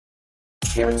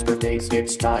Karen's birthdays,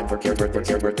 it's time for Karen's birthday.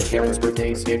 Karen's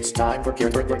birthdays, it's time for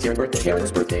Karen's birthday. Karen's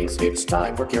birthdays, it's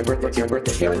time for Karen's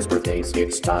birthday. Karen's birthdays,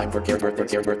 it's time for Karen's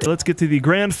birthday. Let's get to the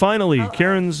grand finale.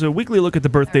 Karen's weekly look at the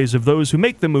birthdays of those who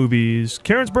make the movies.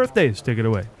 Karen's birthdays, take it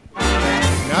away.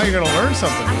 Now you're going to learn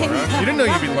something, Laura. You didn't know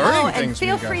you'd be learning things.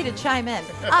 Feel free to chime in.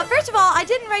 First of all, I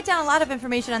didn't write down a lot of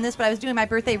information on this, but I was doing my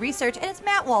birthday research, and it's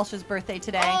Matt Walsh's birthday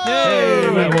today. Hey,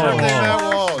 Matt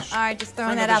Walsh. All right, just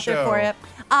throwing that out there for you.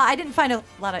 I didn't find a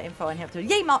lot of info on him, too.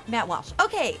 Yay, Matt Walsh.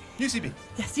 Okay. UCB.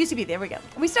 Yes, UCB. There we go.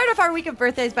 We start off our week of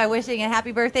birthdays by wishing a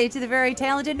happy birthday to the very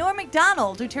talented Norm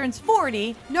Macdonald, who turns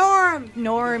 40. Norm.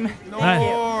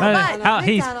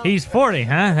 He's 40,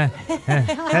 huh?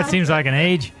 That seems like an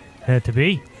age to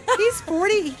be. He's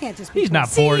 40. He can't just be. He's not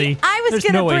 40. I was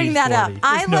going to bring that up.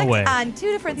 I looked on two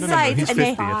different sites. He's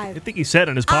 50. I think he said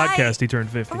on his podcast he turned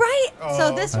 50. Right.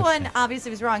 So this one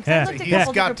obviously was wrong. I looked at a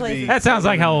couple different places. That sounds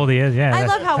like how old he is. Yeah. I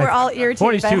love how we're all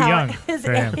irritated by how his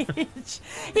age.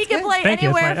 He can play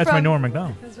anywhere from. That's my Norm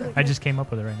Macdonald. I just came up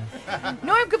with it right now.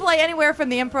 Norm could play anywhere from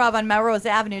the Improv on Melrose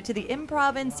Avenue to the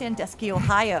Improv in Sandusky,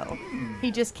 Ohio.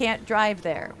 He just can't drive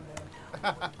there. Do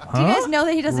you guys know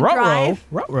that he doesn't drive?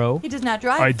 He does not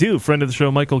drive. I do. Friend of the show,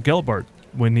 Michael Gelbart,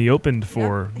 when he opened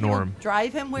for Norm.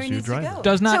 Drive him where he needs to go.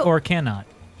 Does not or cannot?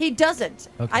 He doesn't.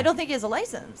 Okay. I don't think he has a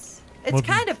license. It's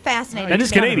kind of fascinating. And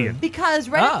he's Canadian. Because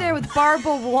right up there with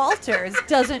Barbara Walters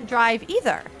doesn't drive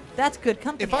either. That's good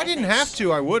company. If I didn't have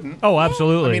to, I wouldn't. Oh,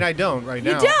 absolutely. I mean, I don't right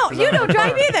now. You don't. You don't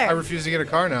drive either. I refuse to get a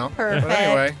car now. Perfect. But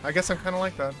anyway, I guess I'm kind of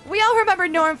like that. We all remember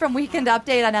Norm from Weekend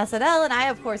Update on SNL, and I,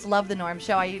 of course, love the Norm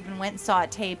show. I even went and saw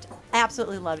it taped.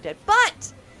 Absolutely loved it.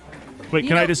 But... Wait,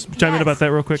 can I just chime in about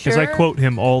that real quick? Because I quote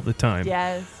him all the time.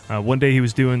 Yes. One day he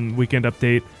was doing Weekend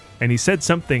Update, and he said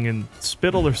something, and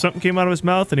spittle or something came out of his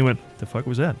mouth, and he went, "The fuck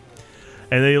was that?"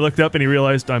 And then he looked up, and he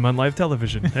realized, I'm on live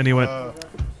television. And he went...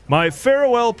 My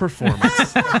farewell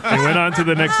performance. He went on to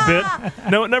the next bit.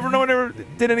 No one ever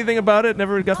did anything about it.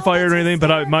 Never got fired or anything.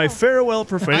 But my farewell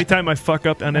performance. Anytime I fuck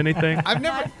up on anything,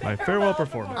 my farewell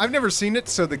performance. I've never seen it,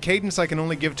 so the cadence I can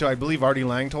only give to, I believe Artie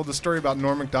Lang told the story about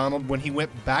Norm Macdonald when he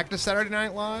went back to Saturday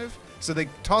Night Live. So they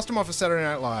tossed him off of Saturday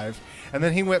Night Live, and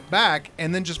then he went back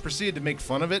and then just proceeded to make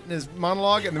fun of it in his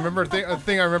monologue. And the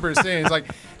thing I remember saying is like,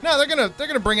 no, they're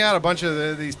gonna bring out a bunch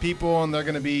of these people, and they're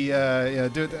gonna be do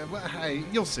it. Well, hey,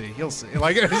 you'll see.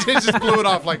 Like it just blew it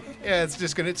off. Like, yeah,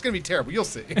 it's gonna be terrible. You'll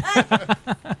see.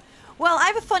 Well, I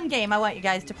have a fun game I want you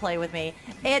guys to play with me.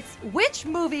 It's which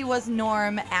movie was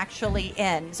Norm actually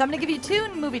in? So I'm going to give you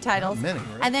two movie titles. Not many,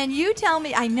 right? And then you tell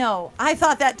me. I know. I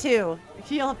thought that too.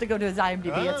 You'll have to go to his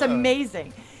IMDb. It's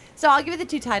amazing. So I'll give you the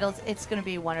two titles. It's going to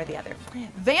be one or the other.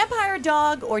 Vampire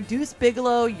Dog or Deuce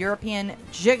Bigalow, European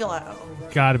Gigolo?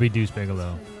 Gotta be Deuce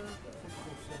Bigalow.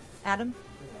 Adam?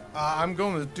 I'm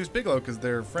going with Deuce Bigalow because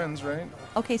they're friends, right?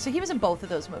 Okay, so he was in both of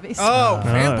those movies. Oh,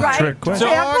 right. Trick question.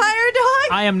 Vampire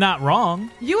Dog? I am not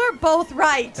wrong. You are both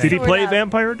right. Did he play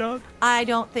Vampire Dog? I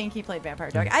don't think he played Vampire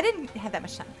Dog. I didn't have that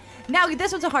much time. Now,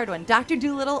 this one's a hard one. Dr.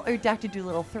 Dolittle or Dr.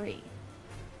 Dolittle 3?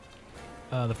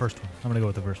 The first one. I'm going to go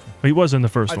with the first one. He was in the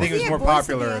first I one. think it was more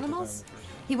popular.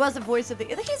 He was the voice of the...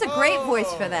 I think he's a great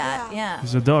voice for that. Yeah.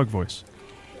 He's a dog voice.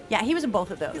 Yeah, he was in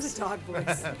both of those. He's a dog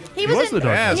voice. He was the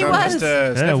dog Yeah, voice.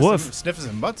 so I'm just woof. sniffing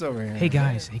some butts over here. Hey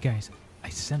guys. I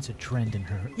sense a trend in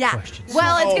her questions.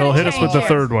 Well, it's going to hit us with the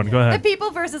third one. Go The ahead. People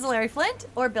versus Larry Flint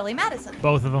or Billy Madison?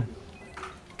 Both of them.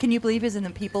 Can you believe he's in The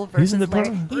People versus in the Larry?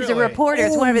 People? He's a reporter.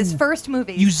 It's one of his first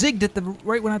movies. You zigged at the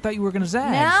right when I thought you were going to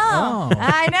zag. No. Oh.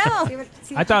 I know.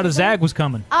 I thought a zag was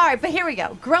coming. All right, but here we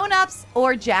go. Grown-Ups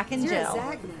or Jack and You're a Jill?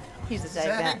 Zagnut. He's a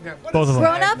Zagnut. Both of them.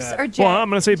 Grown-Ups or Jack? Well, I'm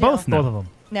going to say Jill? both now. Both of them.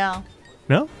 No.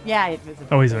 No? Yeah.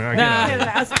 Oh, he's there.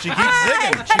 She keeps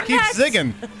zigging. She keeps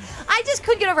zigging. I just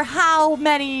couldn't get over how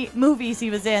many movies he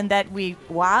was in that we...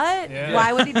 What? Yeah.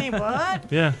 Why would he be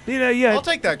what? Yeah. Yeah. I'll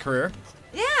take that career.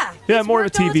 Yeah. Yeah, he's more of a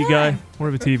worked all the TV guy. time. More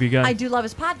of a TV guy. I do love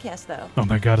his podcast, though. Oh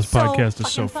my God, his So podcast is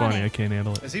so fucking funny. funny. I can't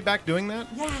handle it. Is he back doing that?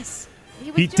 Yes. Was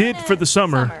He doing did it for the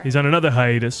summer. He's on another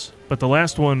hiatus, but the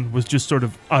last one was just sort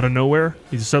of out of nowhere.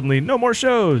 He's suddenly no more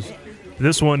shows.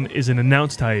 This one is an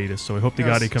announced hiatus, so I hope to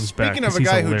God he comes back. Speaking of a 'cause he's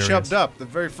guy hilarious. who chubbed up, the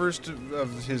very first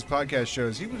of his podcast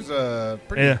shows, he was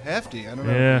pretty Yeah. hefty. I don't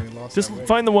know Yeah. if he lost Just that weight.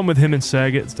 find the one with him and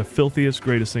Saget. It's the filthiest,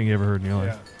 greatest thing you ever heard in your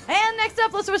life. And next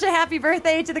up, let's wish a happy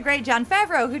birthday to the great Jon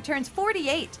Favreau, who turns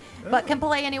 48, but can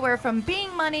play anywhere from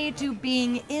being money to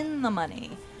being in the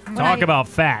money. Talk about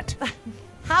fat.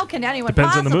 How can anyone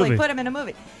Depends on the possibly movie. put him in a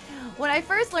movie? When I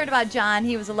first learned about Jon,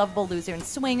 he was a lovable loser in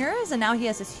Swingers, and now he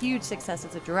has this huge success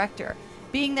as a director.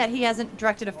 Being that he hasn't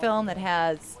directed a film that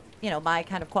has, my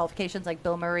kind of qualifications like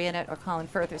Bill Murray in it or Colin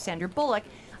Firth or Sandra Bullock,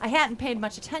 I hadn't paid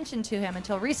much attention to him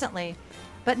until recently.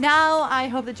 But now I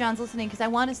hope that John's listening because I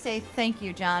want to say thank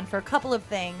you, Jon, for a couple of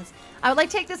things. I would like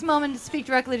to take this moment to speak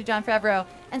directly to Jon Favreau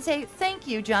and say thank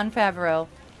you, Jon Favreau.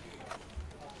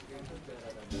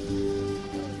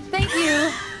 Thank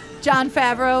you, Jon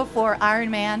Favreau, for Iron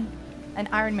Man and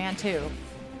Iron Man 2.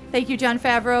 Thank you, Jon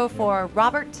Favreau, for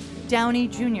Robert Downey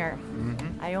Jr.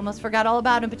 I almost forgot all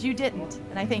about him, but you didn't,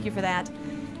 and I thank you for that.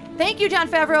 Thank you, Jon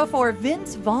Favreau, for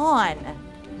Vince Vaughn.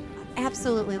 I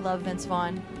absolutely love Vince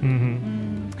Vaughn.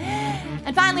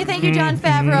 And finally, thank you, Jon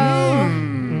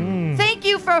Favreau. Thank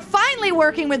you for finally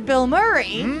working with Bill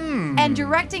Murray and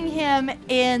directing him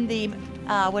in the,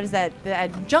 what is that, the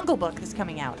Jungle Book that's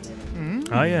coming out.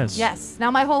 Ah, yes. Yes. Now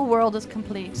my whole world is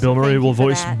complete. Bill Murray will for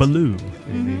voice that. Baloo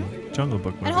in the Jungle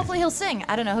Book movie. And hopefully he'll sing.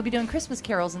 I don't know. He'll be doing Christmas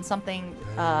carols and something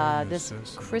this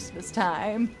Christmas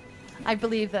time. I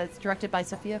believe that's directed by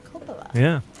Sofia Coppola.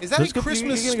 Yeah. Is that There's a good-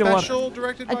 Christmas you're gonna get a lot- special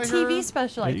directed A by TV her?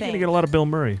 special, I You're going to think. get a lot of Bill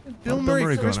Murray. Bill A lot of Murray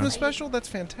going on. Christmas special? That's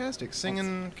fantastic.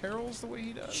 Singing carols the way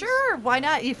he does. Sure, why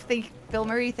not? You think Bill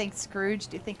Murray thinks Scrooge,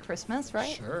 do you think Christmas, right?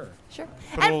 Sure. Sure.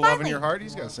 Put a little love in your heart.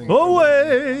 He's got to sing.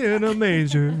 Away in a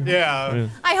manger. Yeah.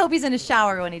 I hope he's in his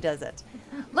shower when he does it.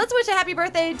 Let's wish a happy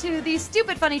birthday to the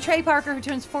stupid funny Trey Parker, who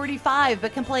turns 45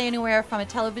 but can play anywhere from a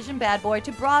television bad boy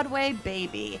to Broadway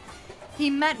baby. He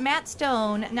met Matt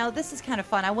Stone. Now, this is kind of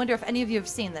fun. I wonder if any of you have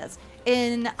seen this.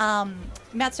 In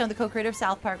Matt Stone, the co-creator of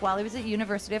South Park, while he was at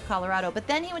University of Colorado. But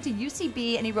then he went to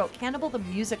UCB and he wrote Cannibal the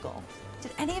Musical.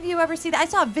 Did any of you ever see that? I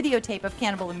saw a videotape of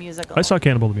Cannibal the Musical. I saw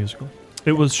Cannibal the Musical.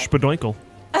 It was Spadoinkle.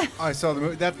 I saw the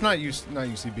movie. That's not UCB,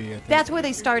 I think. That's where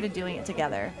they started doing it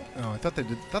together. Oh, I thought they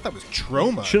did. Thought that was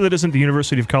Troma. Sure that isn't the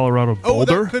University of Colorado Oh,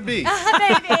 Boulder? that could be. Maybe.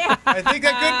 I think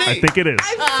that could be. I think it is.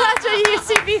 I'm such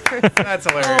a UCB person. That's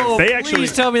hilarious. They actually.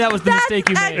 Please tell me that was the mistake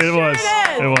you made. It was. It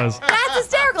is. It was. That's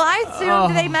hysterical. I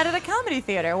assumed they met at a comedy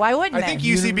theater. Why wouldn't I they? think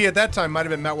UCB at that time might have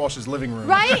been Matt Walsh's living room.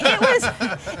 Right?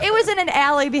 It was in an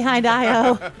alley behind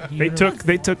IO. They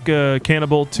took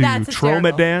Cannibal to That's Troma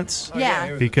hysterical. Dance Yeah.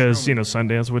 it was because Troma.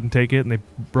 Sundance wouldn't take it, and they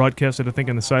broadcast it, I think,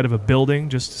 on the side of a building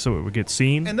just so it would get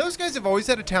seen. And those guys have always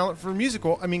had a talent for a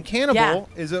musical. I mean, Cannibal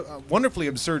Yeah. is a wonderfully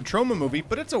absurd Troma movie,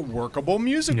 but it's a workable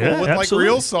musical Yeah, with absolutely.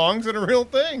 like real songs and a real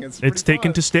thing. It's It's taken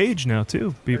fun. to stage now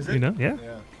too. Is it? You know, yeah. Yeah.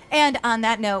 And on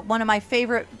that note, one of my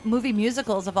favorite movie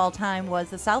musicals of all time was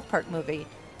the South Park movie.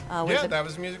 Yeah, that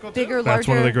was a musical too. bigger, That's larger,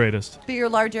 one of the greatest. bigger,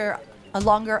 larger,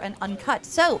 longer, and uncut.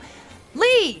 So,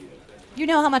 Lee, you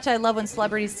know how much I love when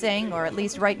celebrities sing, or at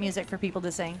least write music for people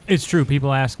to sing. It's true.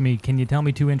 People ask me, can you tell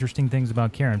me two interesting things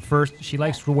about Karen? First, she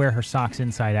likes to wear her socks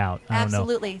inside out. I don't know.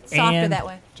 Absolutely. Softer And that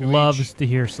way. loves to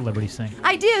hear celebrities sing.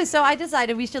 I do, so I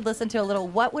decided we should listen to a little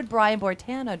What Would Brian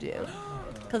Boitano Do?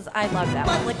 Because I love that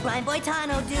What one. would Brian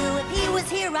Boitano do if he was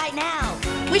here right now?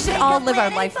 We should Make all a live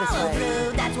our plan life and this follow way.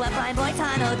 through. That's what Brian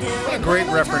Boitano do. What a great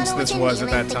reference this was at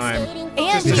that time.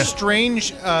 And, Just a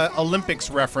strange Olympics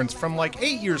reference from like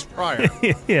 8 years prior.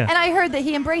 Yeah. and I heard that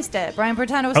he embraced it. Brian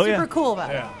Boitano was Oh, super yeah. cool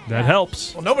about it. That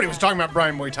helps. Well, nobody was talking about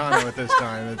Brian Boitano at this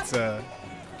time. It's I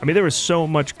mean, there was so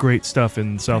much great stuff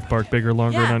in South Park, bigger,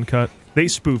 longer, Yeah. and uncut. They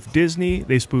spoof Disney.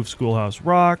 They spoof Schoolhouse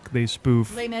Rock. They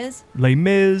spoof Les Mis. Les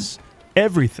Mis.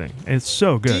 Everything. It's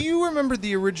so good. Do you remember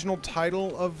the original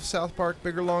title of South Park,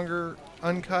 Bigger, Longer,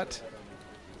 Uncut?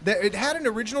 It had an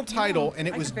original title, and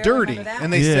it I was can barely dirty. remember that.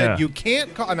 And they Yeah. said you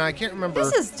can't call. And I can't remember.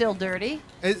 This is still dirty.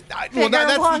 Well, Bigger,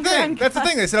 that's the Longer, thing. Uncut. That's the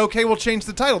thing. They said, okay, we'll change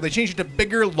the title. They changed it to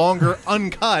Bigger, Longer,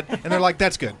 Uncut, and they're like,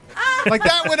 that's good. Like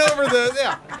that went over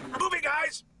the